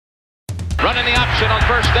Running the option on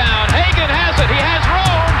first down. Hagan has it. He has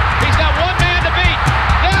room. He's got one man to beat.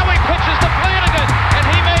 Now he pitches to Flanagan, and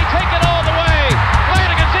he may take it all the way.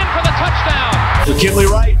 Flanagan's in for the touchdown.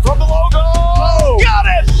 McKinley Wright from the logo. Oh,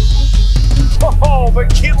 got it! Oh,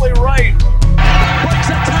 McKinley Wright.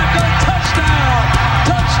 Breaks a tackle. Touchdown.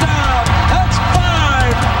 Touchdown. That's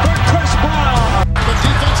 5 for Chris Brown. The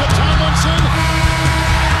defense of Tomlinson.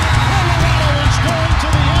 Colorado is going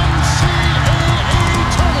to the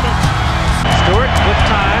NCAA tournament. Stewart with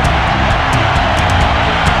time.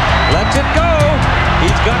 Lets it go.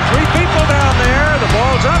 He's got 3 people down there. The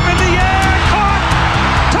ball's up in the air. Caught.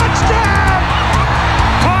 Touchdown.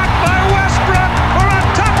 Caught by Westbrook for a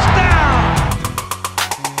touchdown.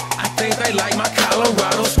 I think they like my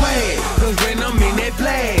Colorado swag. Cause when I'm in that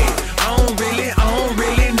flag, I don't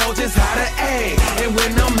really know just how to act. And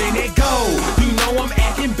when I'm in it go, you know I'm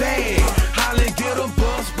acting bad. Holly get a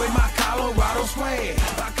bus with my Colorado swag.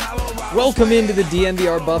 Welcome into the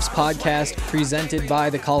DNVR Buffs podcast presented by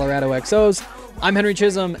the Colorado XOs. I'm Henry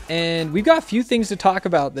Chisholm, and we've got a few things to talk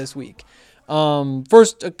about this week.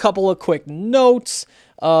 First, a couple of quick notes,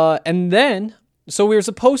 and then, so we were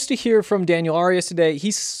supposed to hear from Daniel Arias today.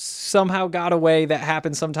 He somehow got away. That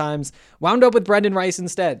happens sometimes. Wound up with Brendan Rice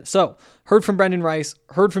instead. So, heard from Brendan Rice,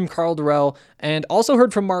 heard from Carl Durrell, and also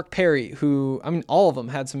heard from Mark Perry, who, all of them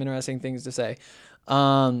had some interesting things to say.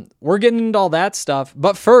 We're getting into all that stuff,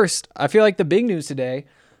 but first, I feel like the big news today,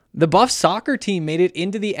 the Buffs soccer team made it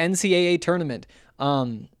into the NCAA tournament.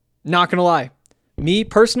 Not gonna lie, me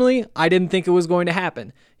personally, I didn't think it was going to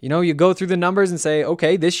happen. You know, you go through the numbers and say,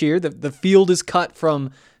 okay, this year the field is cut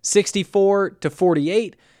from 64 to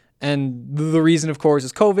 48, and the reason, of course,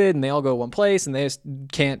 is COVID, and they all go one place, and they just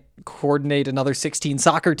can't coordinate another 16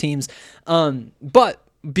 soccer teams. But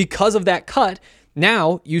because of that cut,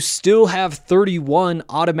 now you still have 31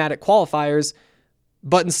 automatic qualifiers,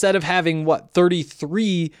 but instead of having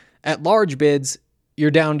 33 at large bids,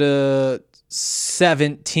 you're down to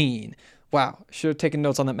 17. Wow, should have taken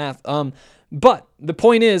notes on that math. But the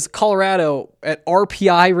point is, Colorado at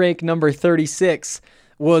RPI rank number 36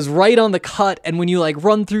 was right on the cut, and when you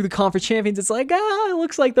run through the conference champions, it's it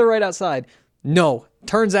looks like they're right outside. No,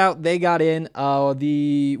 turns out they got in.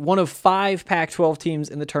 The one of 5 Pac-12 teams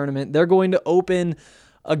in the tournament. They're going to open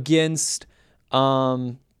against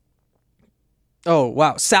South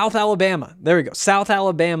Alabama. There we go. South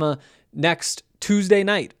Alabama next Tuesday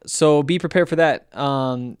night. So be prepared for that.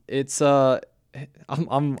 I'm excited.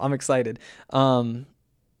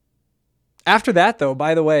 After that, though,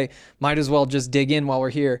 by the way, might as well just dig in while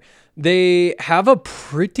we're here. They have a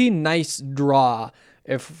pretty nice draw,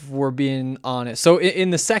 if we're being honest. So in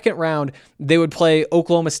the second round, they would play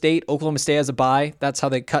Oklahoma State. Oklahoma State has a bye. That's how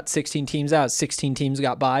they cut 16 teams out. 16 teams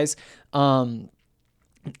got byes. And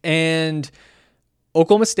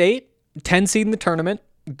Oklahoma State, 10 seed in the tournament,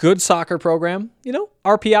 good soccer program,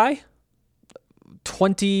 RPI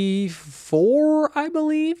 24, I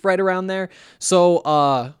believe, right around there.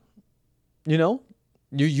 So,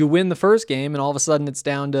 you win the first game, and all of a sudden it's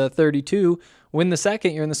down to 32. Win the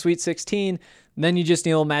second, you're in the Sweet 16. Then you just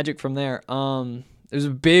need a little magic from there. There's a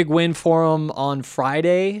big win for them on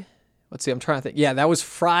Friday. Let's see, I'm trying to think. Yeah, that was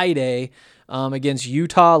Friday against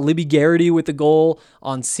Utah. Libby Garrity with the goal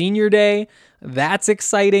on Senior Day. That's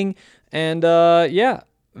exciting. And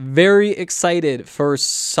very excited for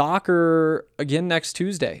soccer again next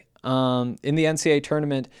Tuesday in the NCAA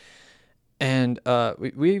tournament. And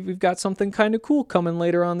we've got something kind of cool coming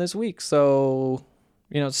later on this week. So,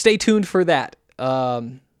 stay tuned for that.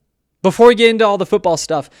 Before we get into all the football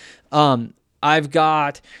stuff, I've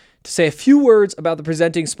got to say a few words about the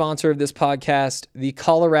presenting sponsor of this podcast, the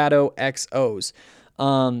Colorado XOs.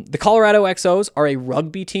 The Colorado XOs are a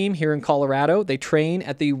rugby team here in Colorado. They train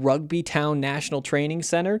at the Rugby Town National Training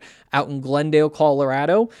Center out in Glendale,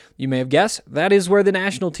 Colorado. You may have guessed, that is where the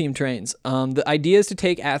national team trains. The idea is to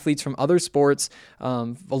take athletes from other sports,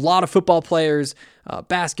 a lot of football players,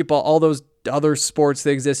 basketball, all those other sports that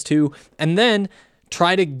exist too, and then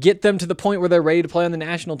try to get them to the point where they're ready to play on the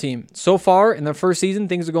national team. So far, in their first season,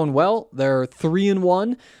 things are going well. They're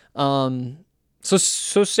 3-1.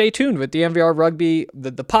 So stay tuned with DNVR Rugby,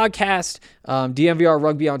 the podcast, DNVR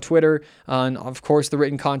Rugby on Twitter, and of course the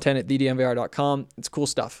written content at thednvr.com. It's cool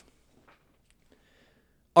stuff.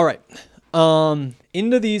 All right,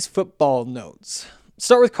 into these football notes.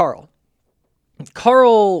 Start with Carl.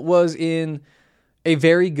 Carl was in a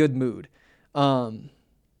very good mood.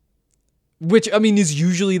 Which, is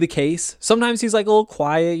usually the case. Sometimes he's a little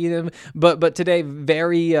quiet, but today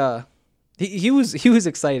He was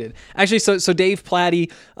excited. Actually, so Dave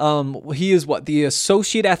Platty, he is the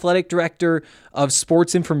Associate Athletic Director of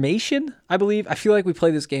Sports Information, I believe. I feel like we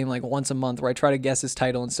play this game like once a month where I try to guess his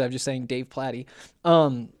title instead of just saying Dave Platty.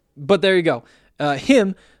 But there you go.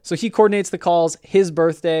 So he coordinates the calls, his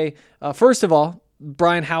birthday. First of all,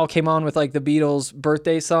 Brian Howell came on with like the Beatles'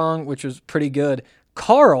 birthday song, which was pretty good.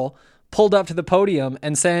 Carl pulled up to the podium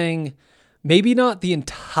and sang maybe not the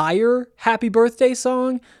entire happy birthday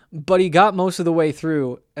song, but he got most of the way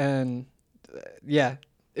through. And yeah,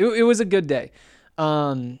 it was a good day.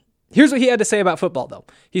 Here's what he had to say about football, though.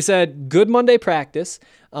 He said, good Monday practice.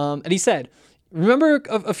 And he said, remember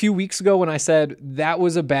a few weeks ago when I said that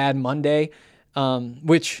was a bad Monday,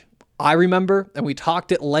 which I remember, and we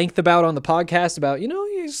talked at length about on the podcast about,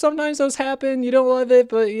 sometimes those happen, you don't love it,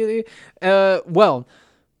 but well,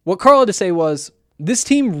 what Carl had to say was, this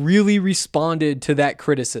team really responded to that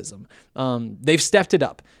criticism. They've stepped it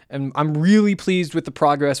up, and I'm really pleased with the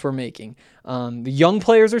progress we're making. The young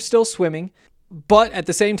players are still swimming, but at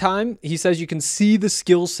the same time, he says you can see the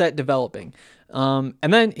skill set developing. And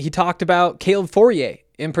then he talked about Caleb Fourier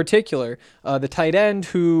in particular, the tight end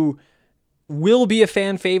who will be a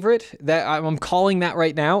fan favorite. That I'm calling that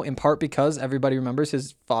right now, in part because everybody remembers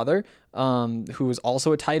his father, who was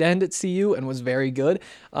also a tight end at CU and was very good,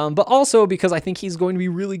 but also because I think he's going to be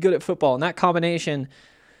really good at football. And that combination,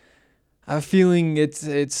 I have a feeling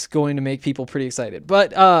it's going to make people pretty excited.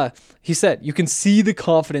 But he said you can see the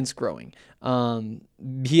confidence growing.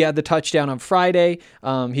 He had the touchdown on Friday.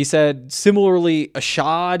 He said similarly,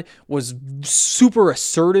 Ashad was super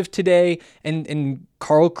assertive today, and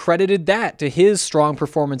Carl credited that to his strong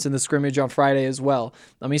performance in the scrimmage on Friday as well.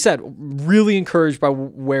 He said really encouraged by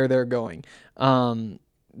where they're going.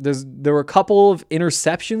 There were a couple of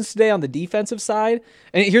interceptions today on the defensive side.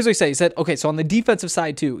 And here's what he said. He said, okay, so on the defensive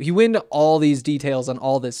side too, he went into all these details on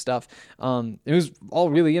all this stuff. It was all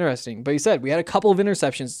really interesting. But he said, we had a couple of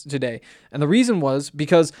interceptions today. And the reason was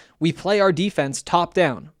because we play our defense top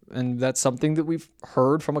down. And that's something that we've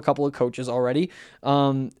heard from a couple of coaches already.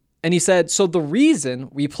 And he said, so the reason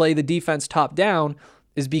we play the defense top down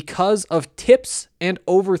is because of tips and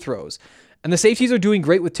overthrows. And the safeties are doing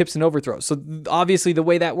great with tips and overthrows. So obviously the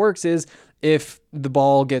way that works is if the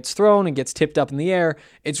ball gets thrown and gets tipped up in the air,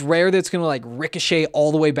 it's rare that it's going to like ricochet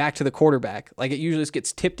all the way back to the quarterback. Like it usually just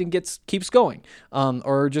gets tipped and keeps going.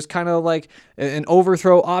 Or just kind of like an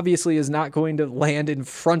overthrow obviously is not going to land in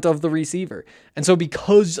front of the receiver. And so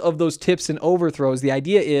because of those tips and overthrows, the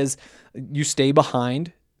idea is you stay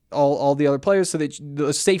behind all the other players, so that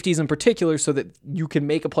the safeties in particular, so that you can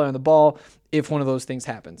make a play on the ball if one of those things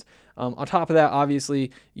happens. On top of that,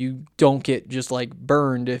 obviously, you don't get just like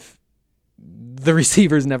burned if the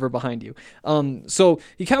receiver's never behind you. So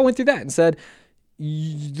he kind of went through that and said,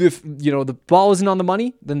 if the ball isn't on the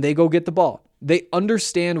money, then they go get the ball. They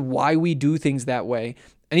understand why we do things that way.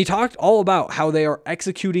 And he talked all about how they are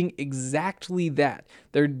executing exactly that.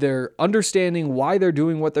 They're understanding why they're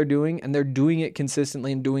doing what they're doing, and they're doing it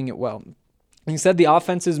consistently and doing it well. And he said the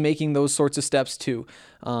offense is making those sorts of steps too.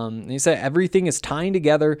 And he said everything is tying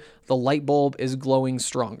together. The light bulb is glowing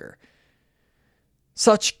stronger.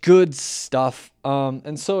 Such good stuff,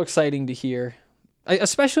 and so exciting to hear,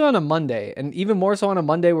 especially on a Monday, and even more so on a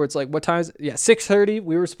Monday where it's like, what time is it? Yeah, 6:30.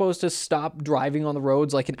 We were supposed to stop driving on the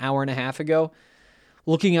roads like an hour and a half ago.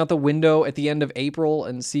 Looking out the window at the end of April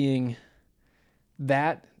and seeing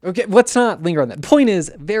that. Okay, let's not linger on that. The point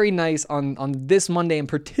is, very nice on this Monday in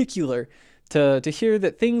particular to hear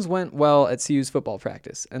that things went well at CU's football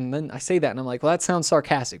practice. And then I say that and I'm like, well, that sounds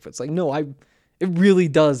sarcastic. But it's like, no, it really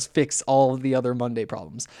does fix all of the other Monday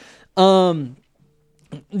problems.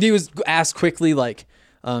 He was asked quickly, like,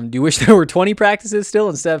 do you wish there were 20 practices still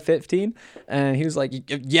instead of 15? And he was like,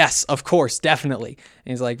 yes, of course, definitely.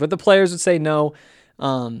 And he's like, but the players would say no.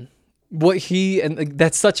 That's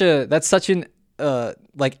such an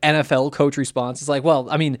like NFL coach response. It's like, well,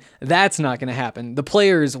 I mean, that's not going to happen. The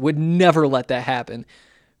players would never let that happen.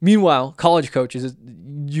 Meanwhile, college coaches,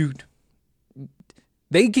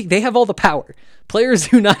 they have all the power. Players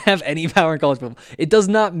do not have any power in college football. It does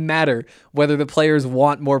not matter whether the players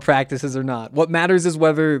want more practices or not. What matters is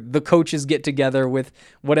whether the coaches get together with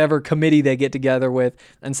whatever committee they get together with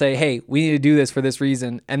and say, hey, we need to do this for this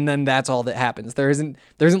reason. And then that's all that happens. There isn't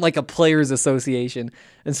like a players association.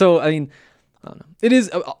 And so, I mean, I don't know. It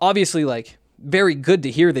is obviously like very good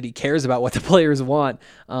to hear that he cares about what the players want.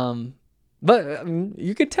 But I mean,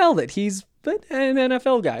 you could tell that he's an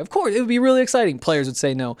NFL guy. Of course, it would be really exciting. Players would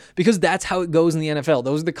say no, because that's how it goes in the NFL.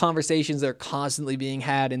 Those are the conversations that are constantly being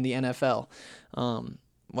had in the NFL.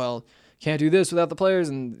 Well, can't do this without the players,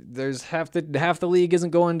 and there's half the league isn't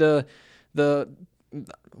going to the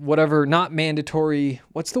whatever, not mandatory.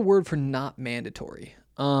 What's the word for not mandatory?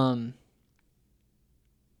 Wow,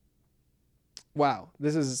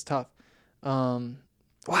 this is tough.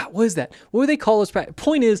 Wow, what is that? What do they call this?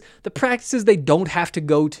 Point is, the practices they don't have to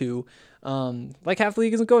go to, like half the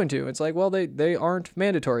league isn't going to. It's like, well, they aren't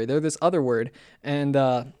mandatory. They're this other word, and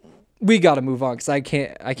we got to move on because I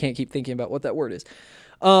can't keep thinking about what that word is.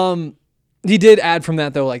 He did add from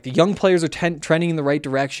that though, like the young players are trending in the right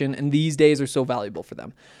direction, and these days are so valuable for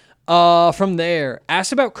them. From there,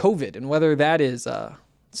 asked about COVID and whether that is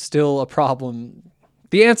still a problem.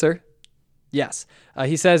 The answer, yes.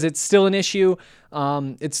 He says it's still an issue.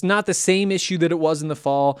 It's not the same issue that it was in the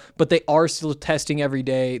fall, but they are still testing every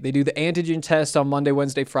day. They do the antigen test on Monday,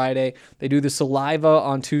 Wednesday, Friday. They do the saliva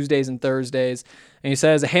on Tuesdays and Thursdays. And he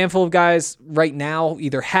says a handful of guys right now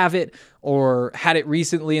either have it or had it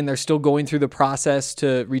recently, and they're still going through the process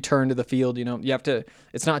to return to the field. You know, you have to,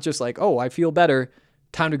 it's not just like, oh, I feel better,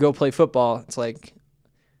 time to go play football. It's like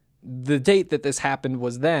the date that this happened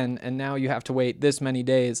was then, and now you have to wait this many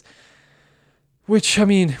days. Which, I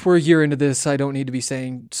mean, we're a year into this. I don't need to be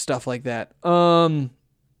saying stuff like that.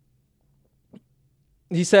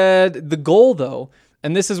 He said the goal, though,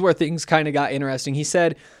 and this is where things kind of got interesting. He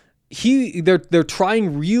said they're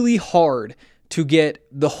trying really hard to get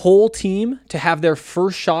the whole team to have their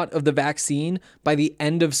first shot of the vaccine by the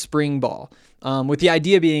end of spring ball. With the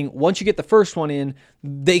idea being, once you get the first one in,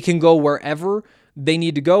 they can go wherever they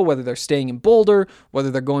need to go, whether they're staying in Boulder,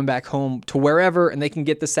 whether they're going back home to wherever, and they can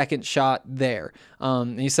get the second shot there.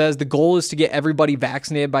 And he says the goal is to get everybody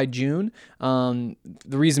vaccinated by June. The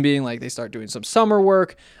reason being, like, they start doing some summer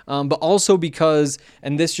work, but also because,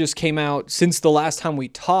 and this just came out since the last time we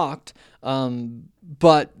talked,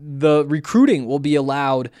 but the recruiting will be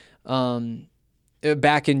allowed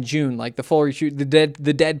back in June. Like the full recruit,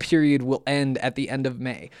 the dead period will end at the end of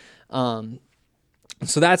May.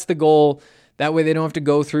 So that's the goal. That way they don't have to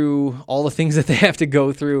go through all the things that they have to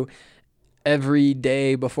go through every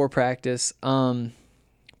day before practice. From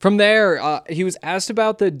there, he was asked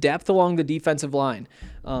about the depth along the defensive line.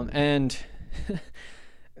 And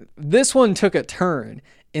this one took a turn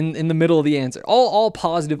in the middle of the answer. All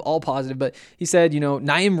positive, but he said,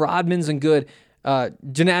 Naeem Rodman's been good.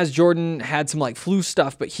 Janaz Jordan had some like flu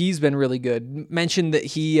stuff, but he's been really good. Mentioned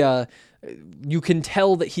that you can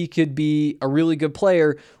tell that he could be a really good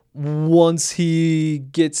player once he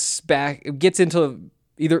gets into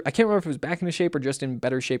either, I can't remember if it was back into shape or just in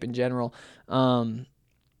better shape in general.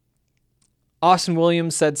 Austin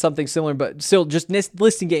Williams said something similar, but still just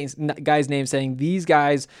listing guys' names, saying these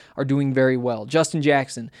guys are doing very well. Justin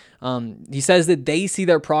Jackson, he says that they see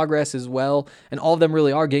their progress as well, and all of them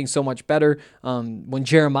really are getting so much better. When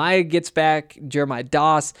Jeremiah gets back, Jeremiah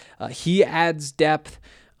Doss, he adds depth.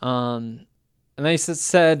 And then he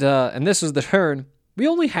said, and this was the turn, we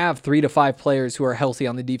only have 3 to 5 players who are healthy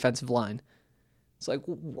on the defensive line. It's like,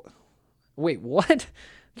 wait, what?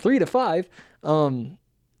 3 to 5?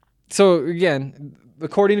 So again,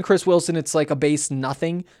 according to Chris Wilson, it's like a base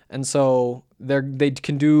nothing. And so they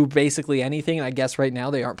can do basically anything. And I guess right now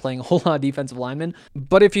they aren't playing a whole lot of defensive linemen.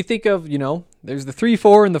 But if you think of, there's the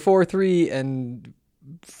 3-4 and the 4-3, and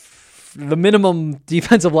the minimum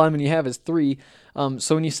defensive lineman you have is 3.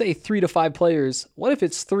 So when you say 3 to 5 players, what if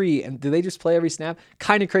it's 3 and do they just play every snap?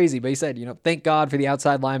 Kind of crazy. But he said, thank God for the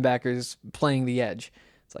outside linebackers playing the edge.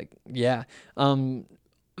 It's like, yeah.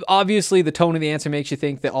 Obviously, the tone of the answer makes you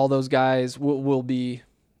think that all those guys will be,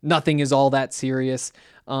 nothing is all that serious.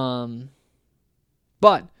 But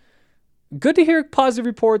good to hear positive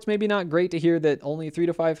reports. Maybe not great to hear that only 3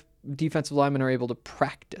 to 5 defensive linemen are able to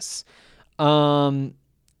practice.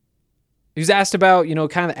 He was asked about,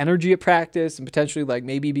 kind of energy at practice and potentially like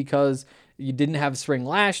maybe because you didn't have spring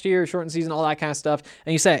last year, shortened season, all that kind of stuff.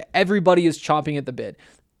 And you say everybody is chomping at the bit.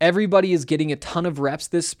 Everybody is getting a ton of reps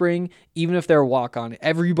this spring, even if they're a walk-on.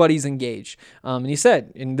 Everybody's engaged. And he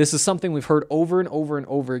said, and this is something we've heard over and over and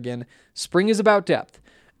over again, spring is about depth.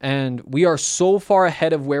 And we are so far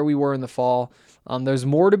ahead of where we were in the fall. There's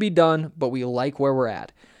more to be done, but we like where we're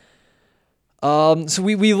at. So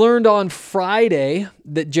we learned on Friday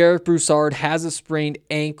that Jarek Broussard has a sprained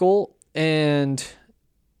ankle, and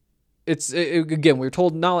again, we were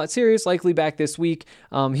told not that serious, likely back this week.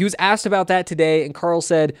 He was asked about that today, and Carl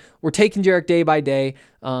said, we're taking Jarek day by day.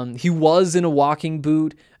 He was in a walking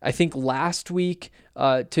boot, I think last week,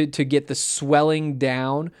 to get the swelling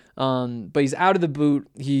down, but he's out of the boot.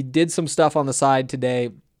 He did some stuff on the side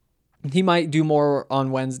today. He might do more on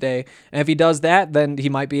Wednesday, and if he does that, then he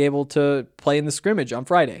might be able to play in the scrimmage on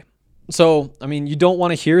Friday. So, I mean, you don't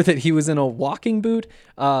want to hear that he was in a walking boot,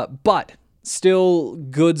 but still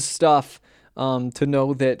good stuff to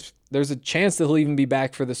know that there's a chance that he'll even be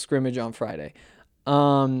back for the scrimmage on Friday.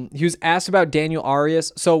 He was asked about Daniel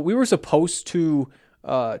Arias. So we were supposed to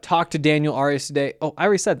talk to Daniel Arias today. Oh, I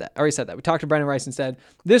already said that. We talked to Brendan Rice and said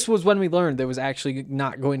this was when we learned there was actually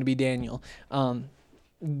not going to be Daniel.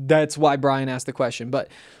 That's why Brian asked the question. But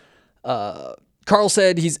Carl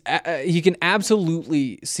said he can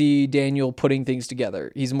absolutely see Daniel putting things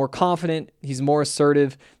together. He's more confident. He's more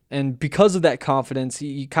assertive. And because of that confidence,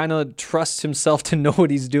 he kind of trusts himself to know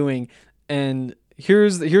what he's doing. And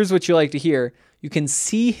here's what you like to hear. You can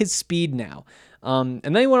see his speed now. And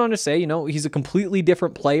then he went on to say, he's a completely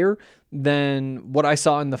different player than what I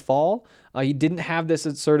saw in the fall. He didn't have this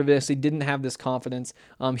assertiveness. He didn't have this confidence.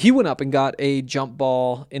 He went up and got a jump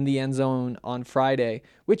ball in the end zone on Friday,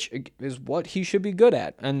 which is what he should be good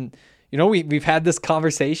at. And, we've had this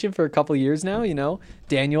conversation for a couple of years now,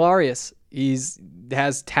 Daniel Arias,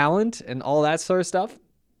 has talent and all that sort of stuff.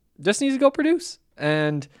 Just needs to go produce.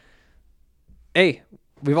 And, hey,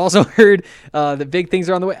 we've also heard that big things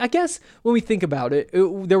are on the way. I guess when we think about it,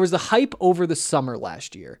 there was the hype over the summer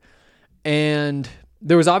last year. And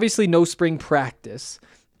there was obviously no spring practice.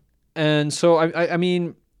 And so, I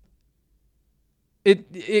mean,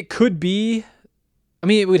 it could be,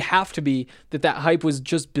 it would have to be that hype was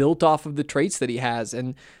just built off of the traits that he has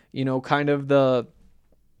and, kind of the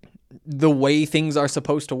way things are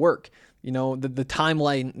supposed to work. The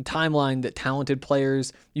timeline that talented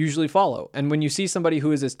players usually follow. And when you see somebody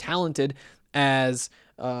who is as talented as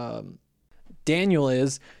Daniel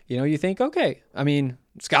is, you think, okay,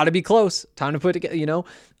 it's got to be close. Time to put it together,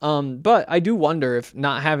 But I do wonder if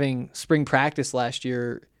not having spring practice last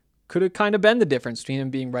year could have kind of been the difference between him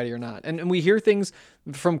being ready or not. And we hear things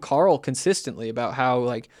from Carl consistently about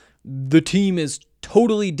how, the team is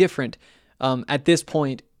totally different at this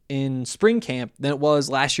point in spring camp than it was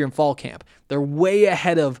last year in fall camp. They're way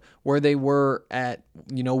ahead of where they were at,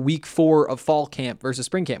 week 4 of fall camp versus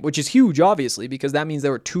spring camp, which is huge, obviously, because that means they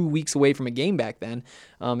were 2 weeks away from a game back then.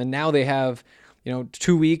 And now they have,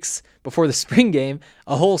 2 weeks before the spring game,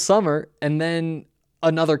 a whole summer, and then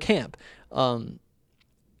another camp.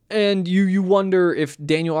 And you wonder if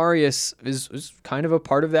Daniel Arias is kind of a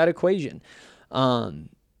part of that equation.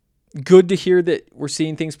 Good to hear that we're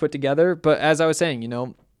seeing things put together. But as I was saying,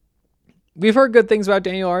 we've heard good things about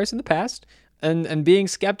Daniel Arias in the past, and being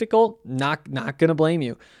skeptical, not going to blame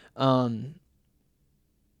you.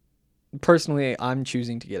 Personally, I'm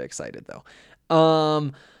choosing to get excited, though.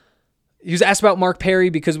 He was asked about Mark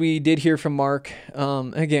Perry because we did hear from Mark.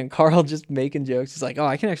 Again, Carl just making jokes. He's like, oh,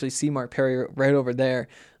 I can actually see Mark Perry right over there.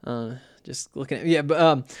 Just looking at,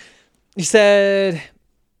 but he said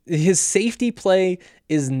his safety play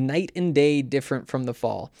is night and day different from the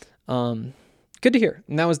fall. Good to hear.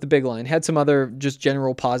 And that was the big line. Had some other just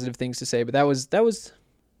general positive things to say, but that was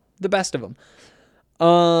the best of them.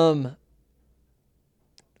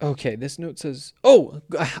 Okay, this note says,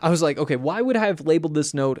 I was like, okay, why would I have labeled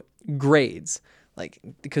this note grades?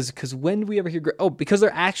 Because when do we ever hear because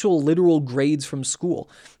they're actual literal grades from school.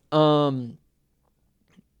 And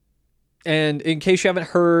in case you haven't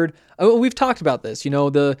heard, we've talked about this, I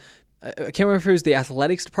can't remember if it was the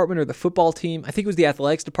athletics department or the football team. I think it was the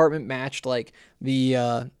athletics department matched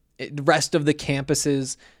the rest of the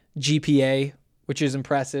campus's GPA, which is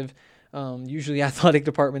impressive. Usually athletic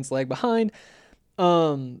departments lag behind.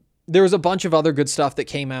 There was a bunch of other good stuff that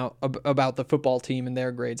came out about the football team and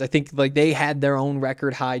their grades. I think they had their own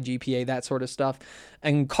record high GPA, that sort of stuff.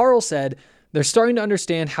 And Carl said they're starting to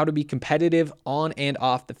understand how to be competitive on and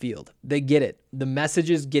off the field. They get it. The message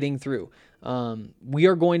is getting through. We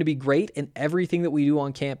are going to be great in everything that we do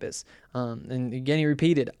on campus. And again, he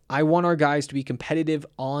repeated, I want our guys to be competitive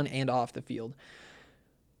on and off the field.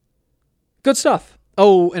 Good stuff.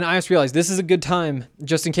 Oh, and I just realized this is a good time,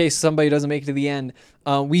 just in case somebody doesn't make it to the end.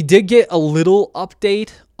 We did get a little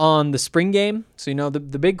update on the spring game. So, the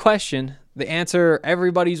big question, the answer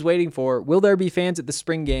everybody's waiting for, will there be fans at the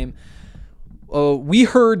spring game? We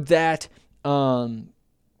heard that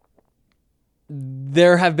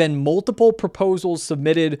there have been multiple proposals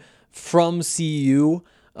submitted from CU.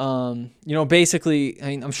 Basically,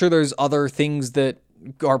 I'm sure there's other things that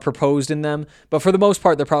are proposed in them, but for the most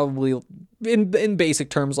part, they're probably in basic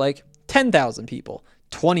terms, 10,000 people,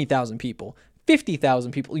 20,000 people,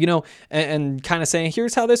 50,000 people, and kind of saying,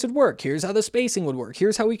 here's how this would work. Here's how the spacing would work.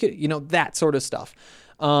 Here's how we could, that sort of stuff.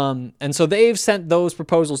 And so they've sent those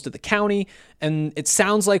proposals to the county, and it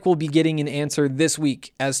sounds like we'll be getting an answer this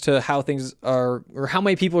week as to how things are, or how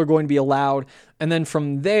many people are going to be allowed. And then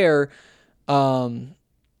from there,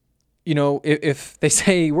 if they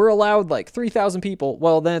say we're allowed 3,000 people,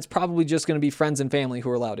 well, then it's probably just going to be friends and family who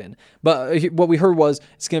are allowed in. But what we heard was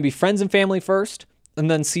it's going to be friends and family first, and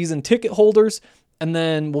then season ticket holders. And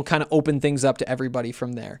then we'll kind of open things up to everybody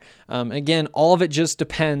from there. Again, all of it just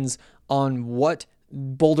depends on what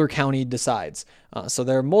Boulder County decides. So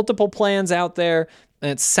there are multiple plans out there,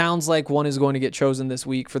 and it sounds like one is going to get chosen this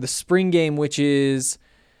week for the spring game, which is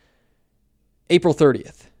April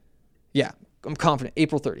 30th. Yeah, I'm confident.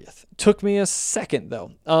 April 30th. Took me a second,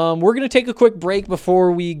 though. We're going to take a quick break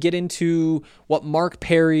before we get into what Mark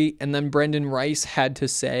Perry and then Brendan Rice had to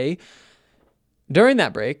say. During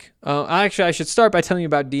that break, actually, I should start by telling you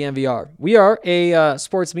about DNVR. We are a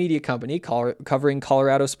sports media company covering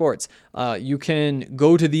Colorado sports. You can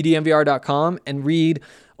go to thednvr.com and read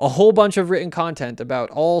a whole bunch of written content about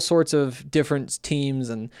all sorts of different teams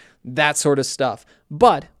and that sort of stuff.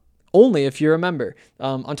 But only if you're a member.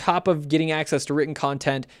 On top of getting access to written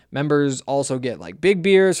content, members also get like big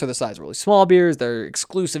beers for the size of really small beers. There are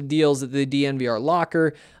exclusive deals at the DNVR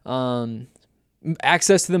locker.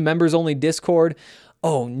 Access to the members only Discord.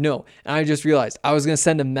 Oh no. And I just realized I was going to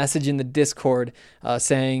send a message in the Discord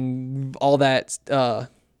saying all that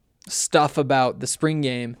stuff about the spring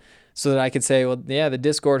game so that I could say, well, yeah, the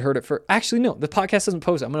Discord heard it first. Actually, no, the podcast doesn't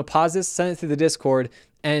post it. I'm going to pause this, send it through the Discord.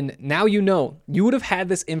 And now you know, you would have had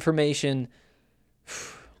this information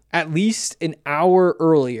at least an hour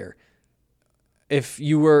earlier if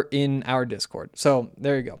you were in our Discord. So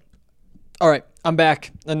there you go. All right, I'm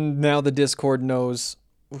back, and now the Discord knows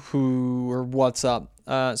who or what's up.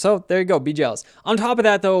 So there you go, be jealous. On top of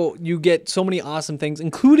that, though, you get so many awesome things,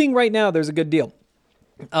 including right now, there's a good deal.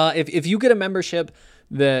 If you get a membership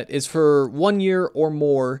that is for 1 year or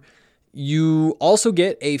more, you also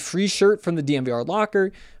get a free shirt from the DNVR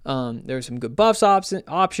locker. There's some good Buffs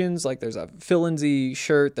options, like there's a Phil Lindsay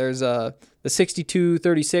shirt. There's the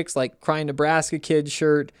 62-36, like Crying Nebraska Kid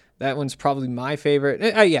shirt. That one's probably my favorite.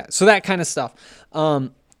 Yeah, so that kind of stuff.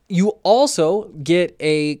 You also get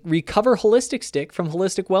a Recover Holistic stick from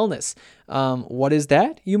Holistic Wellness. What is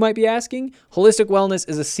that, you might be asking? Holistic Wellness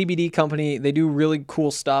is a CBD company. They do really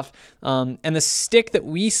cool stuff. And the stick that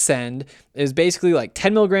we send is basically like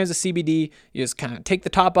 10 milligrams of CBD. You just kind of take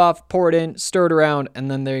the top off, pour it in, stir it around,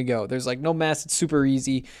 and then there you go. There's like no mess. It's super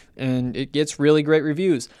easy, and it gets really great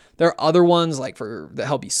reviews. There are other ones like that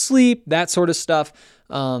help you sleep, that sort of stuff.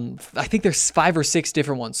 I think there's 5 or 6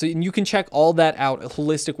 different ones. So you can check all that out at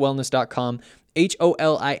holisticwellness.com,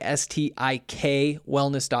 HOLISTIK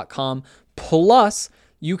wellness.com. Plus,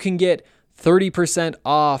 you can get 30%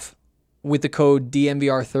 off with the code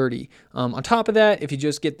DNVR30. On top of that, if you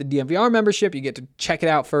just get the DNVR membership, you get to check it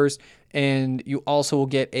out first, and you also will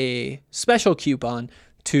get a special coupon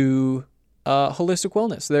to Holistic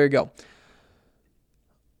Wellness. There you go.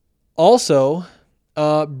 Also,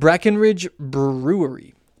 Breckenridge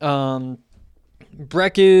Brewery.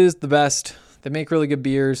 Breck is the best. They make really good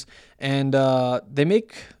beers, and they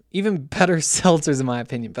make even better seltzers, in my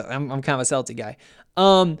opinion. But I'm kind of a seltzy guy.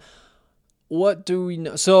 What do we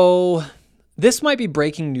know? So this might be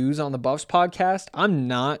breaking news on the Buffs podcast. I'm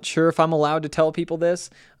not sure if I'm allowed to tell people this,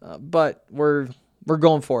 but we're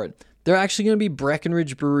going for it. They're actually going to be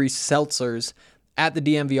Breckenridge Brewery seltzers at the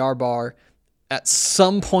DNVR bar at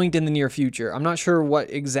some point in the near future. I'm not sure what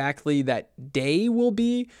exactly that day will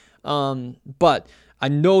be, but I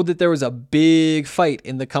know that there was a big fight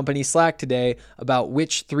in the company Slack today about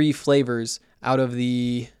which 3 flavors out of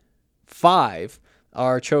the 5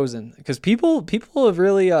 are chosen, because people have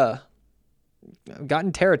really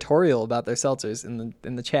gotten territorial about their seltzers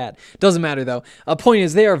in the chat. Doesn't matter though. Point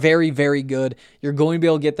is, they are very, very good. You're going to be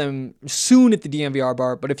able to get them soon at the DNVR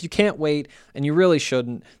bar, but if you can't wait, and you really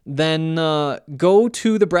shouldn't, then go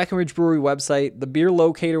to the Breckenridge Brewery website. The beer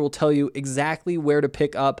locator will tell you exactly where to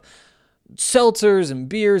pick up seltzers and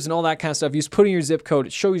beers and all that kind of stuff. You just put in your zip code.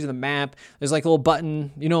 It shows you the map. There's like a little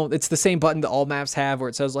button, it's the same button that all maps have where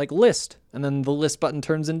it says like list, and then the list button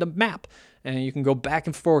turns into map, and you can go back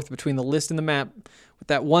and forth between the list and the map with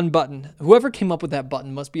that one button. Whoever came up with that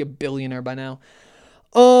button must be a billionaire by now.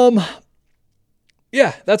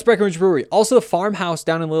 Yeah, that's Breckenridge Brewery. Also the Farmhouse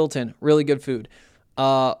down in Littleton, really good food.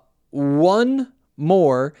 One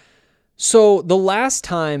more. So the last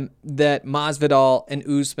time that Masvidal and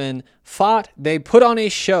Usman fought, they put on a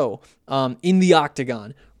show in the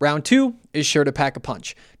Octagon. Round 2 is sure to pack a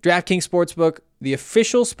punch. DraftKings Sportsbook, the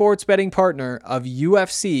official sports betting partner of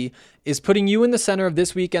UFC, is putting you in the center of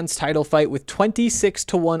this weekend's title fight with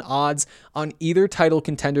 26-1 odds on either title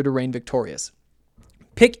contender to reign victorious.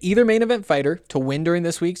 Pick either main event fighter to win during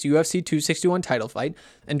this week's UFC 261 title fight,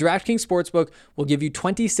 and DraftKings Sportsbook will give you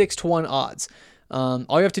 26-1 odds. All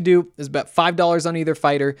you have to do is bet $5 on either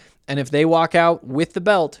fighter, and if they walk out with the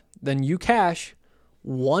belt, then you cash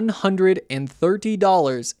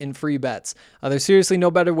 $130 in free bets. There's seriously no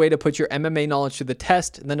better way to put your MMA knowledge to the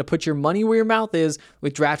test than to put your money where your mouth is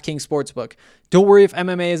with DraftKings Sportsbook. Don't worry if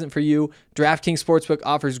MMA isn't for you. DraftKings Sportsbook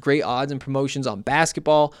offers great odds and promotions on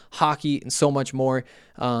basketball, hockey, and so much more.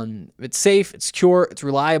 It's safe, it's secure, it's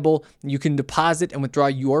reliable. You can deposit and withdraw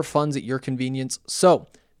your funds at your convenience. So,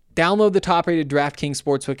 download the top-rated DraftKings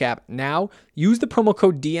Sportsbook app now, use the promo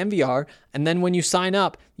code DNVR, and then when you sign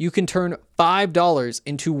up, you can turn $5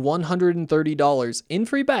 into $130 in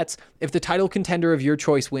free bets if the title contender of your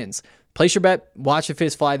choice wins. Place your bet, watch the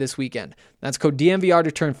fist fly this weekend. That's code DNVR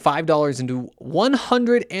to turn $5 into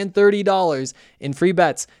 $130 in free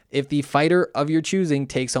bets if the fighter of your choosing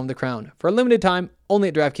takes home the crown. For a limited time, only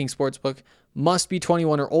at DraftKings Sportsbook. Must be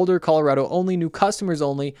 21 or older. Colorado only. New customers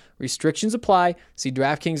only. Restrictions apply. See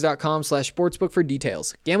DraftKings.com/sportsbook for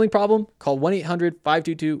details. Gambling problem? Call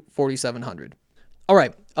 1-800-522-4700. All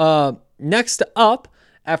right. Next up,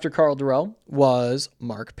 after Karl Dorrell, was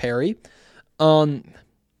Mark Perry. What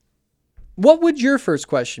would your first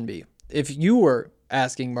question be if you were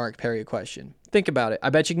asking Mark Perry a question? Think about it. I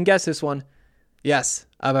bet you can guess this one. Yes,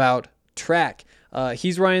 about track.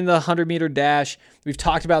 He's running the 100-meter dash. We've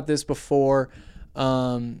talked about this before. We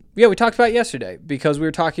talked about it yesterday because we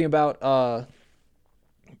were talking about the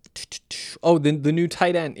new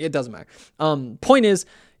tight end. It doesn't matter. Point is,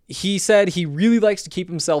 he said he really likes to keep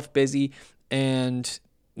himself busy, and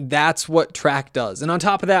that's what track does. And on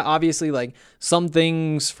top of that, obviously, like, some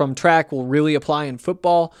things from track will really apply in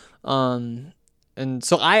football. And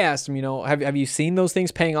so I asked him, have you seen those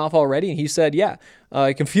things paying off already? And he said, yeah,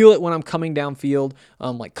 I can feel it when I'm coming downfield,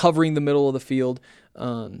 like covering the middle of the field,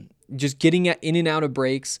 just getting in and out of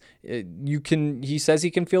breaks. He says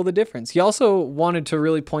he can feel the difference. He also wanted to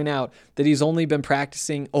really point out that he's only been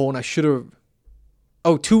practicing. 2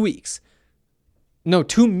 weeks. No,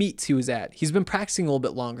 2 meets he was at. He's been practicing a little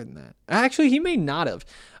bit longer than that. Actually, he may not have.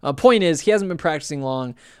 Point is, he hasn't been practicing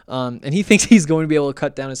long, and he thinks he's going to be able to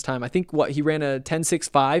cut down his time. I think he ran a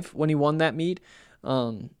 10.65 when he won that meet.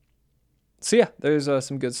 So yeah, there's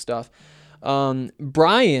some good stuff.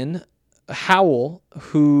 Brian Howell,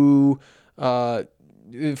 who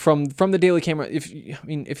from the Daily Camera, if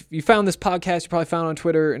you found this podcast, you probably found it on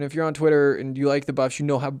Twitter, and if you're on Twitter and you like the Buffs, you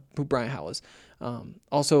know who Brian Howell is.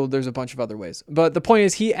 Also, there's a bunch of other ways. But the point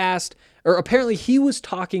is, apparently he was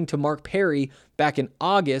talking to Mark Perry back in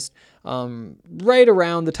August, right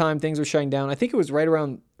around the time things were shutting down. I think it was right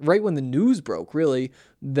when the news broke, really,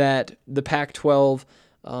 that the Pac-12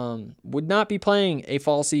 would not be playing a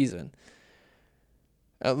fall season.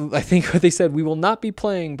 I think what they said, we will not be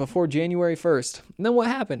playing before January 1st. And then what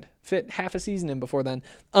happened? Fit half a season in before then.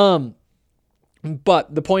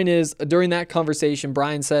 But the point is, during that conversation,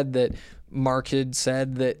 Brian said that Mark had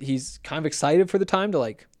said that he's kind of excited for the time to,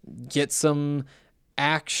 like, get some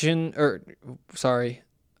action, a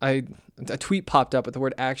tweet popped up with the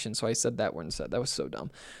word action, so I said that word instead. That was so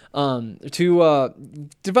dumb. To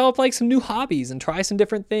develop, like, some new hobbies and try some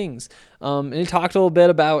different things. And he talked a little bit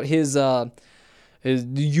about his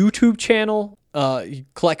YouTube channel. He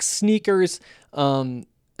collects sneakers. And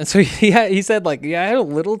so he said, like, I had a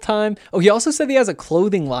little time. Oh, he also said he has a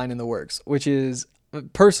clothing line in the works, which is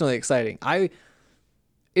personally exciting.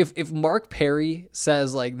 If Mark Perry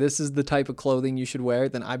says, like, this is the type of clothing you should wear,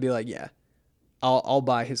 then I'd be like, yeah, I'll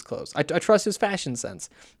buy his clothes. I trust his fashion sense.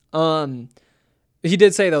 He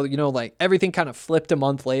did say, though, like, everything kind of flipped a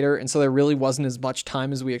month later, and so there really wasn't as much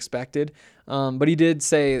time as we expected. But he did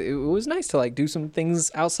say it was nice to, like, do some things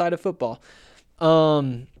outside of football.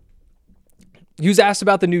 He was asked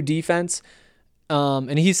about the new defense,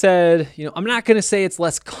 and he said, I'm not going to say it's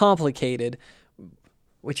less complicated,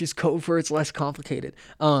 which is code for it's less complicated,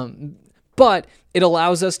 but it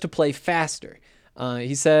allows us to play faster.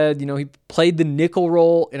 He said, he played the nickel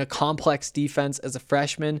role in a complex defense as a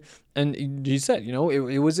freshman, and he said,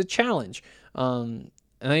 it was a challenge. And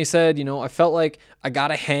then he said, I felt like I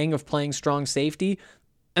got a hang of playing strong safety,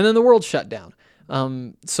 and then the world shut down.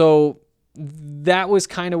 So that was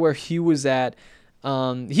kind of where he was at.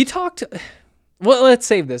 He talked. Well, let's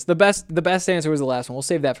save this. The best answer was the last one. We'll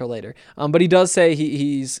save that for later. But he does say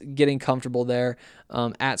he's getting comfortable there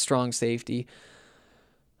at strong safety.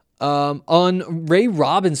 On Ray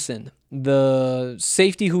Robinson, the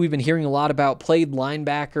safety who we've been hearing a lot about, played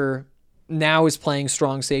linebacker, now is playing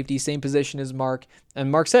strong safety, same position as Mark.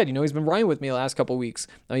 And Mark said, he's been running with me the last couple of weeks.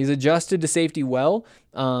 He's adjusted to safety well.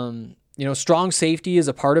 Strong safety is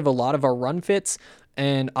a part of a lot of our run fits.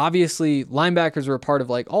 And obviously, linebackers are a part of,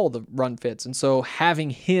 like, all the run fits. And so having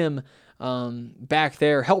him back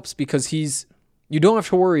there helps because you don't have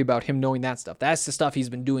to worry about him knowing that stuff. That's the stuff he's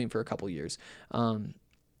been doing for a couple years.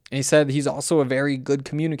 And he said he's also a very good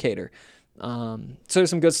communicator. So there's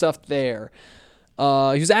some good stuff there. He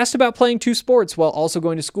was asked about playing 2 sports while also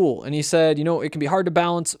going to school. And he said, it can be hard to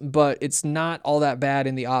balance, but it's not all that bad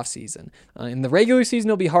in the off season. In the regular season,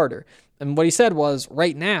 it'll be harder. And what he said was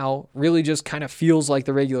right now really just kind of feels like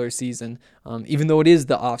the regular season, even though it is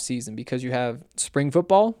the off season, because you have spring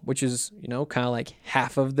football, which is, kind of like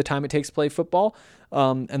half of the time it takes to play football.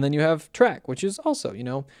 And then you have track, which is also,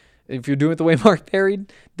 if you're doing it the way Mark Perry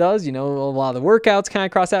does, a lot of the workouts kind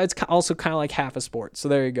of cross out. It's also kind of like half a sport. So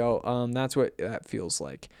there you go. That's what that feels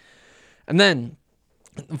like. And then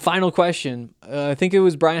final question. I think it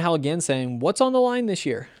was Brian Howell again saying, what's on the line this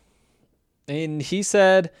year? And he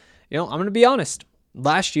said, I'm going to be honest.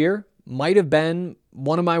 Last year might have been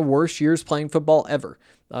one of my worst years playing football ever.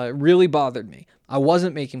 It really bothered me. I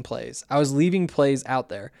wasn't making plays. I was leaving plays out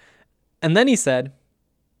there. And then he said,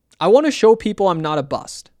 I want to show people I'm not a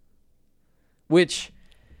bust. Which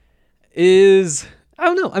is, I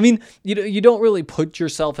don't know. I mean, you don't really put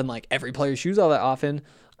yourself in like every player's shoes all that often.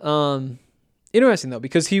 Interesting though,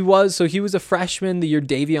 because he was a freshman the year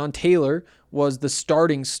Davion Taylor was the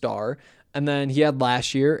starting star, and then he had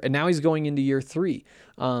last year, and now he's going into year 3.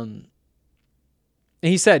 And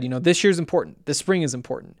he said, this year's important. The spring is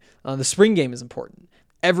important. The spring game is important.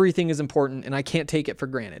 Everything is important, and I can't take it for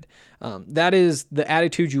granted. That is the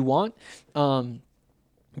attitude you want.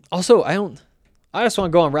 Also, I just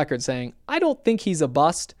want to go on record saying I don't think he's a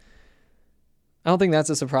bust. I don't think that's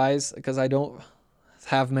a surprise because I don't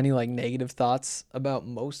have many like negative thoughts about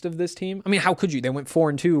most of this team. I mean, how could you? They went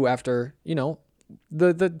 4-2 after,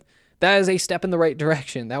 that is a step in the right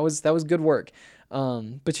direction. That was good work.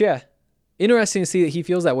 But yeah, interesting to see that he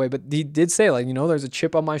feels that way. But he did say there's a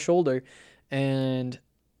chip on my shoulder, and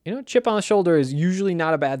chip on the shoulder is usually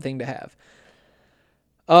not a bad thing to have.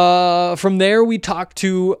 From there, we talked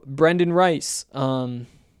to Brendan Rice. I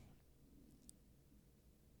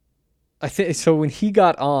think so. When he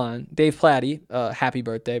got on, Dave Platty, happy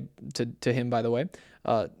birthday to him, by the way,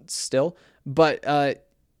 still. But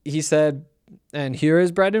he said, and here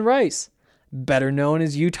is Brendan Rice, better known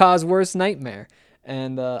as Utah's worst nightmare.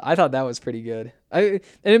 And I thought that was pretty good. And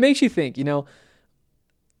it makes you think,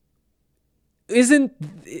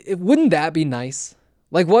 wouldn't that be nice?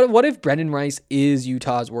 Like what if Brendan Rice is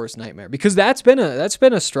Utah's worst nightmare? Because that's been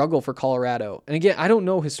a struggle for Colorado. And again, I don't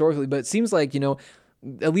know historically, but it seems like,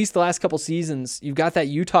 at least the last couple seasons, you've got that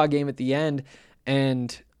Utah game at the end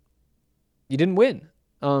and you didn't win.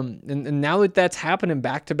 And now that that's happened in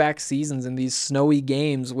back-to-back seasons in these snowy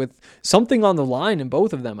games with something on the line in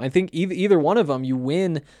both of them, I think either one of them you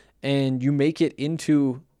win and you make it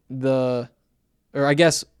into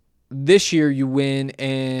this year you win,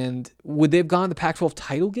 and would they have gone to the Pac-12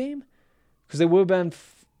 title game? Because they would have been,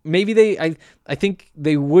 I think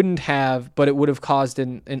they wouldn't have, but it would have caused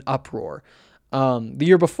an uproar. The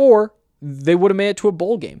year before, they would have made it to a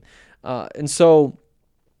bowl game. And so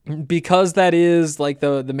because that is like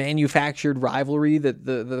the manufactured rivalry that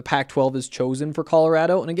the Pac-12 has chosen for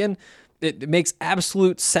Colorado, and again, it makes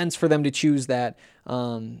absolute sense for them to choose that,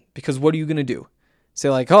 because what are you going to do? Say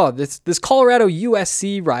like, oh, this Colorado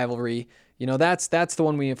USC rivalry, that's the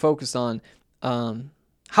one we focused on.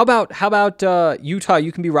 How about Utah?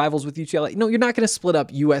 You can be rivals with UCLA. No, you're not going to split up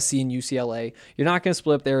USC and UCLA. You're not going to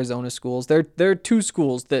split up the Arizona schools. They're 2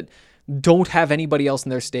 schools that don't have anybody else in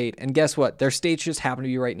their state. And guess what? Their states just happen to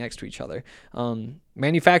be right next to each other.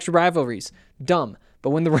 Manufactured rivalries, dumb.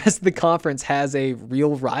 But when the rest of the conference has a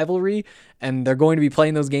real rivalry and they're going to be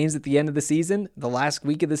playing those games at the end of the season, the last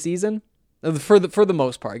week of the season, for the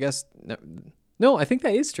most part, I guess. No, I think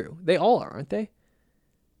that is true. They all are, aren't they?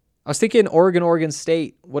 I was thinking Oregon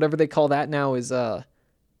State, whatever they call that now, is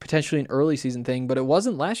potentially an early season thing, but it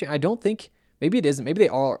wasn't last year. I don't think, maybe it isn't. Maybe they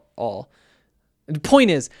are all. The point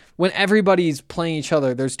is, when everybody's playing each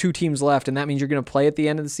other, there's 2 teams left, and that means you're going to play at the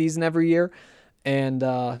end of the season every year. And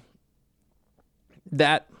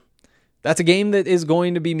that's a game that is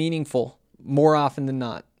going to be meaningful more often than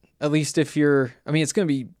not. At least if it's going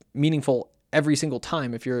to be meaningful every single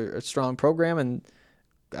time if you're a strong program, and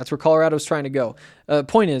that's where Colorado's trying to go.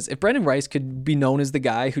 Point is, if Brendan Rice could be known as the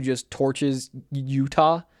guy who just torches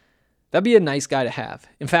Utah, that'd be a nice guy to have.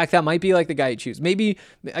 In fact, that might be like the guy you choose. Maybe,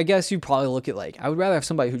 I guess you'd probably look at I would rather have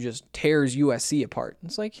somebody who just tears USC apart.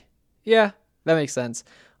 It's like, yeah, that makes sense.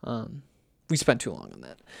 We spent too long on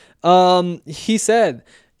that. He said,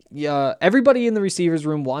 everybody in the receivers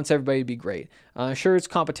room wants everybody to be great. Sure, it's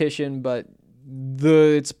competition, but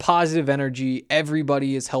it's positive energy.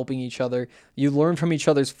 Everybody is helping each other. You learn from each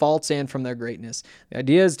other's faults and from their greatness. The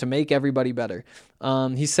idea is to make everybody better.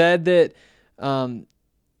 He said that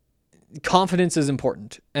confidence is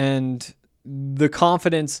important, and the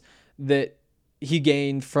confidence that he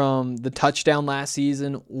gained from the touchdown last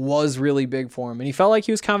season was really big for him. And he felt like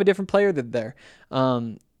he was kind of a different player there.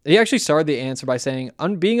 He actually started the answer by saying,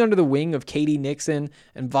 being under the wing of Katie Nixon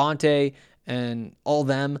and Vontae and all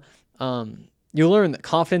them, you learn that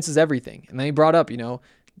confidence is everything. And then he brought up,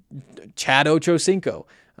 Chad Ochocinco.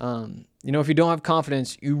 If you don't have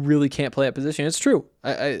confidence, you really can't play that position. It's true.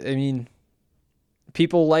 I mean,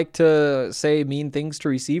 people like to say mean things to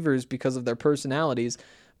receivers because of their personalities,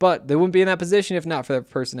 but they wouldn't be in that position if not for their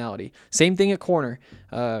personality. Same thing at corner.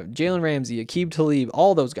 Jalen Ramsey, Aqib Talib,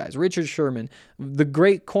 all those guys, Richard Sherman. The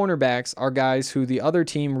great cornerbacks are guys who the other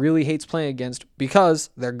team really hates playing against because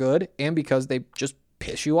they're good and because they just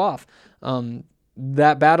piss you off.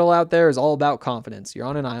 That battle out there is all about confidence. You're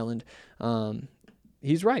on an island.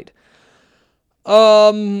 He's right.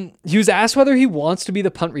 He was asked whether he wants to be the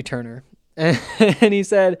punt returner. And he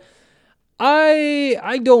said,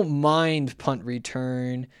 I don't mind punt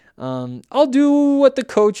return. I'll do what the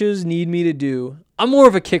coaches need me to do. I'm more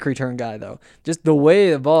of a kick return guy, though. Just the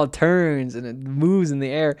way the ball turns and it moves in the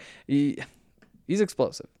air. He's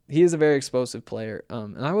explosive. He is a very explosive player.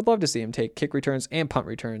 And I would love to see him take kick returns and punt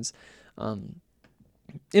returns.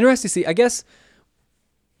 Interesting to see. I guess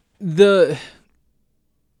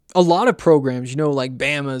a lot of programs, like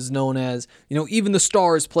Bama's known as, even the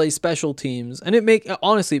stars play special teams. And it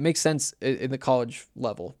makes sense in the college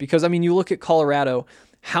level because, you look at Colorado,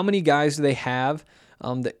 how many guys do they have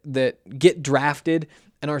that get drafted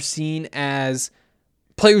and are seen as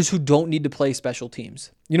players who don't need to play special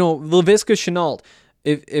teams? Laviska Shenault,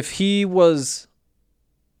 if he was,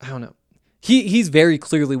 I don't know, He's very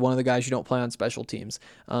clearly one of the guys you don't play on special teams.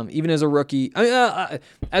 Even as a rookie,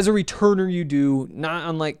 as a returner, you do, not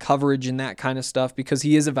unlike coverage and that kind of stuff, because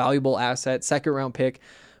he is a valuable asset, 2nd round pick.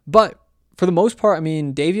 But for the most part,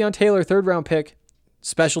 Davion Taylor, 3rd round pick,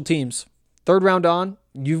 special teams. 3rd round on,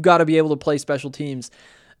 you've got to be able to play special teams.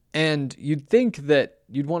 And you'd think that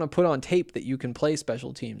you'd want to put on tape that you can play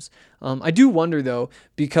special teams. I do wonder, though,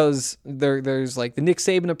 because there's like the Nick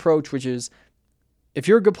Saban approach, which is, if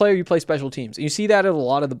you're a good player, you play special teams. And you see that at a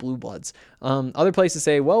lot of the Blue Bloods. Other places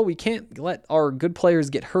say, well, we can't let our good players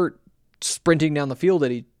get hurt sprinting down the field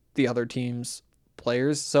at the other team's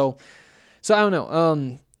players. So I don't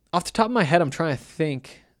know. Off the top of my head, I'm trying to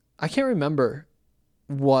think. I can't remember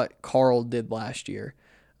what Carl did last year.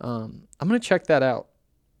 I'm going to check that out.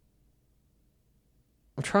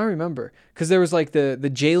 I'm trying to remember. Because there was like the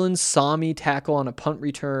Jalen Sami tackle on a punt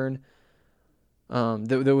return.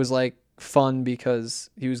 There was like fun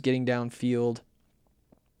because he was getting downfield.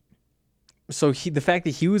 So the fact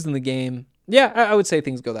that he was in the game, I would say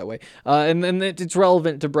things go that way. And it's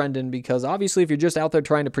relevant to Brendan because obviously if you're just out there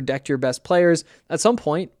trying to protect your best players, at some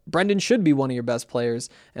point, Brendan should be one of your best players.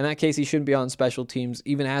 In that case, he shouldn't be on special teams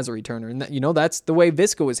even as a returner. And that's the way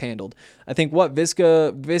Viska was handled. I think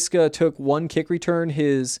Viska took one kick return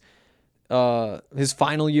his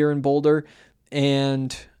final year in Boulder,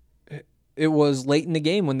 and it was late in the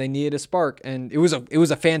game when they needed a spark, and it was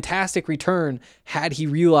a fantastic return had he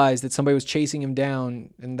realized that somebody was chasing him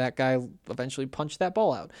down, and that guy eventually punched that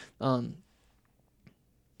ball out.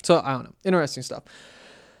 So I don't know, interesting stuff.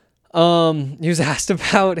 He was asked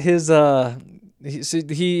about his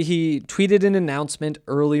he tweeted an announcement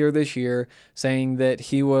earlier this year saying that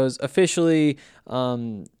he was officially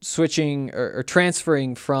switching or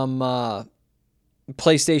transferring from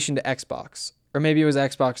PlayStation to Xbox. Or maybe it was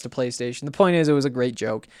Xbox to PlayStation. The point is, it was a great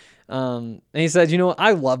joke. And he said,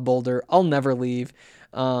 I love Boulder. I'll never leave.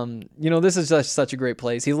 This is just such a great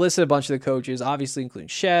place. He listed a bunch of the coaches, obviously including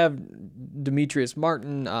Chev, Demetrius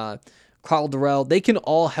Martin, Carl Durrell. They can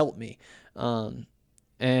all help me.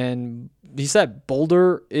 And he said,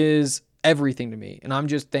 Boulder is everything to me. And I'm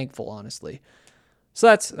just thankful, honestly. So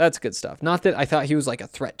that's good stuff. Not that I thought he was like a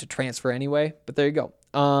threat to transfer anyway, but there you go.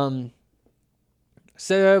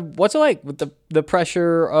 So what's it like with the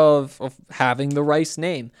pressure of having the Rice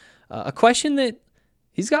name? A question that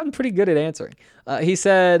he's gotten pretty good at answering. He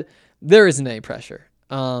said, there isn't any pressure.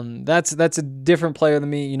 That's a different player than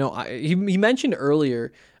me. He mentioned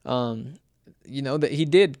earlier, that he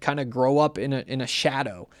did kind of grow up in a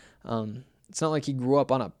shadow. It's not like he grew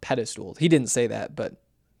up on a pedestal. He didn't say that, but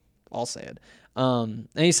I'll say it. And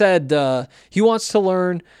he said he wants to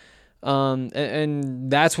learn. And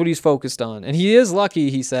that's what he's focused on. And he is lucky,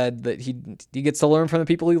 he said, that he gets to learn from the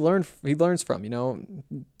people he learns from,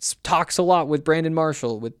 talks a lot with Brandon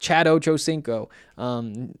Marshall, with Chad Ochocinco,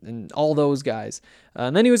 and all those guys.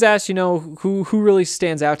 And then he was asked, who really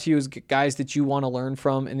stands out to you as guys that you want to learn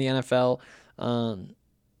from in the NFL.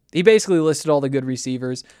 He basically listed all the good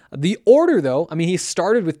receivers. The order, though, he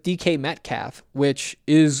started with DK Metcalf, which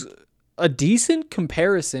is a decent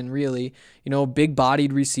comparison, really.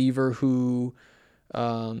 Big-bodied receiver who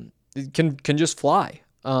can just fly.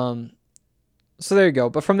 So there you go.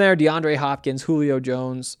 But from there, DeAndre Hopkins, Julio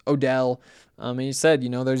Jones, Odell. And he said,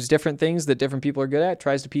 there's different things that different people are good at.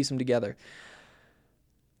 Tries to piece them together.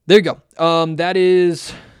 There you go. That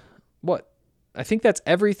is what? I think that's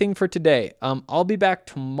everything for today. I'll be back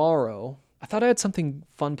tomorrow. I thought I had something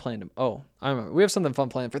fun planned. Oh, I remember. We have something fun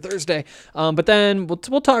planned for Thursday. But then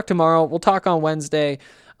we'll talk tomorrow. We'll talk on Wednesday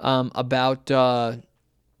about the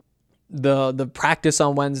practice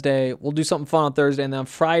on Wednesday. We'll do something fun on Thursday, and then on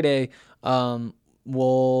Friday,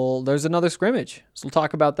 there's another scrimmage. So we'll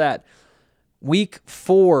talk about that. Week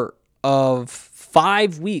 4 of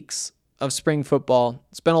 5 weeks of spring football.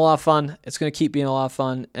 It's been a lot of fun. It's going to keep being a lot of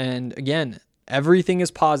fun. And again, everything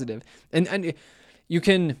is positive. And you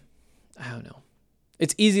can, I don't know.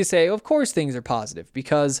 It's easy to say, of course things are positive,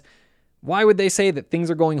 because why would they say that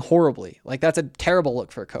things are going horribly? Like, that's a terrible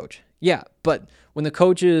look for a coach. Yeah, but when the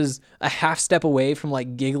coach is a half step away from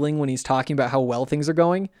like giggling when he's talking about how well things are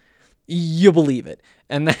going, you believe it.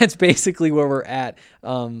 And that's basically where we're at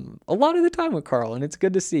a lot of the time with Carl, and it's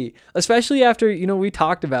good to see. Especially after, we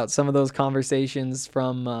talked about some of those conversations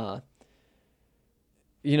from, like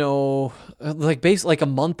a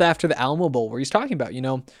month after the Alamo Bowl, where he's talking about,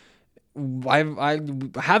 I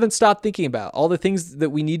haven't stopped thinking about all the things that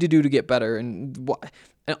we need to do to get better and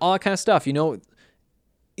all that kind of stuff.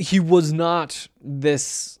 He was not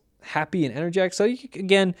this happy and energetic. So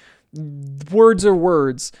again, words are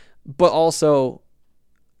words, but also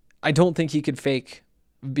I don't think he could fake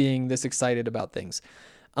being this excited about things.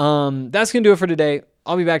 That's going to do it for today.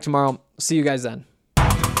 I'll be back tomorrow. See you guys then.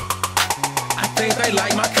 I think they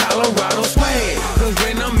like my Colorado swag, cause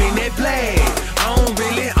when I'm in that flag, I don't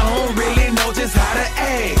really know just how to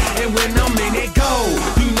act. And when I'm in that goal,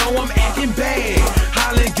 I'm acting bad.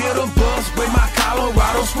 Holly get a bus with my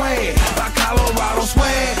Colorado swag. My Colorado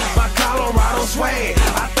swag, my Colorado swag.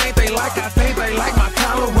 I think they like my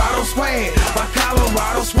Colorado swag. My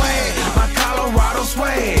Colorado swag, my Colorado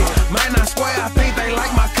swag. Man, I swear I think they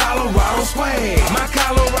like my Colorado swag. My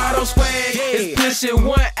Colorado swag is pushing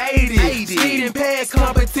 180. Speed and pad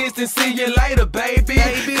competition, see you later, baby.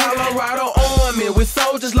 Colorado Army with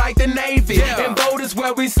soldiers like the Navy. And voters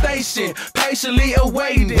where we stationed, patiently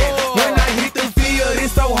awaiting. When I hit the field,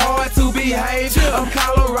 it's so hard to behave. I'm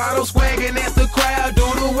Colorado swagging as the crowd do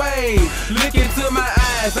the wave. Look into my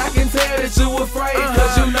eyes, I can tell that you afraid.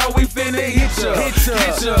 Cause we finna hit ya.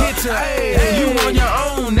 Hey, you on your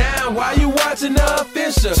own now, why you watching the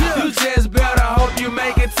official? You just better hope you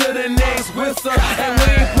make it to the next whistle. And we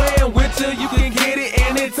ain't playing with you can get it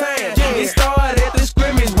anytime. It started at the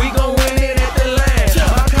scrimmage, we gon' win it at the line.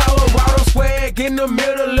 My Colorado swag in the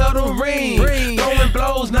middle of the ring. Throwing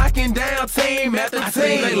blows, knocking down team after team. I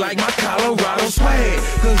think they like my Colorado swag,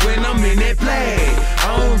 cause when I'm in that flag,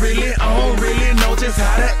 I don't really know just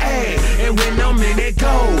how to act. And when I'm in that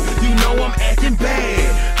goal, I'm acting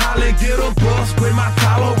bad. Holly get a bus with my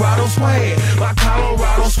Colorado swag. My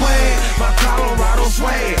Colorado swag, my Colorado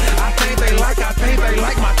swag. I think they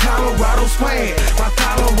like my Colorado swag. My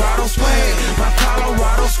Colorado swag, my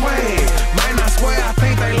Colorado swag. Man, I swear I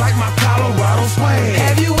think they like my Colorado swag.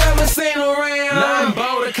 Have you ever seen around? I'm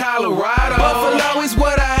Boulder, Colorado. Buffalo is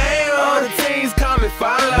what I am. All the teams come and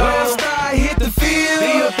follow. When I start hit the field,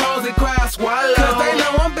 the opposing crowd swallow. Cause they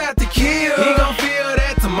know I'm about to kill. He gon' feel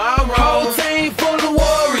that tomorrow. Whole team full of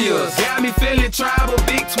warriors. Got me feeling tribal.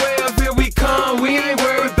 Big 12, here we come. We ain't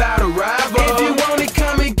worried about a rival. If you want it,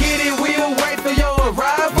 come and get it. We'll wait for your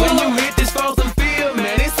arrival. When you hit this frozen field,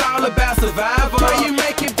 man, it's all about survival. Pray you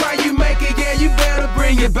make it, yeah, you better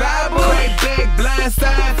bring your Bible. Crack back, blind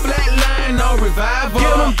side, flat line, no revival.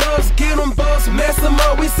 Get them busts, mess them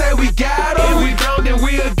up, we say we got them. If we don't, then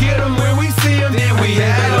we'll get them. When we see them, then we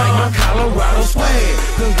have them. Like my Colorado swag,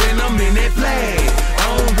 cause when I'm in that flag,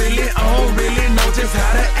 I don't really know just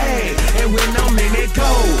how to act. And when I'm in that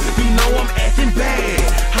goal, I'm acting bad.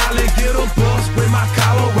 Holly get a bus with my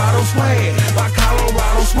Colorado swag. My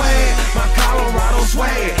Colorado swag, my Colorado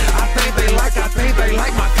swag. I think they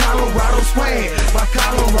like my Colorado swag. My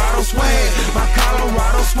Colorado swag, my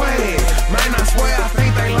Colorado swag. Man, I swear I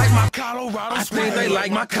think they like my Colorado swag. I think they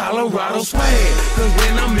like my Colorado swag. Cause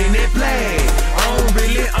when I'm in that flag, I don't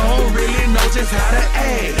really know just how to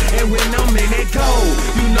act. And when I'm in that goal,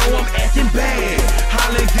 I'm acting bad.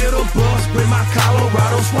 Holly get a bus with my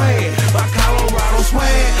Colorado swag. My Colorado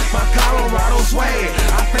swag, my Colorado swag.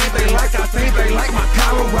 I think they like my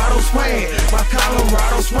Colorado swag. My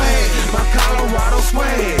Colorado swag, my Colorado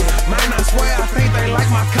swag. Man, I swear I think they like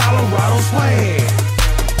my Colorado swag.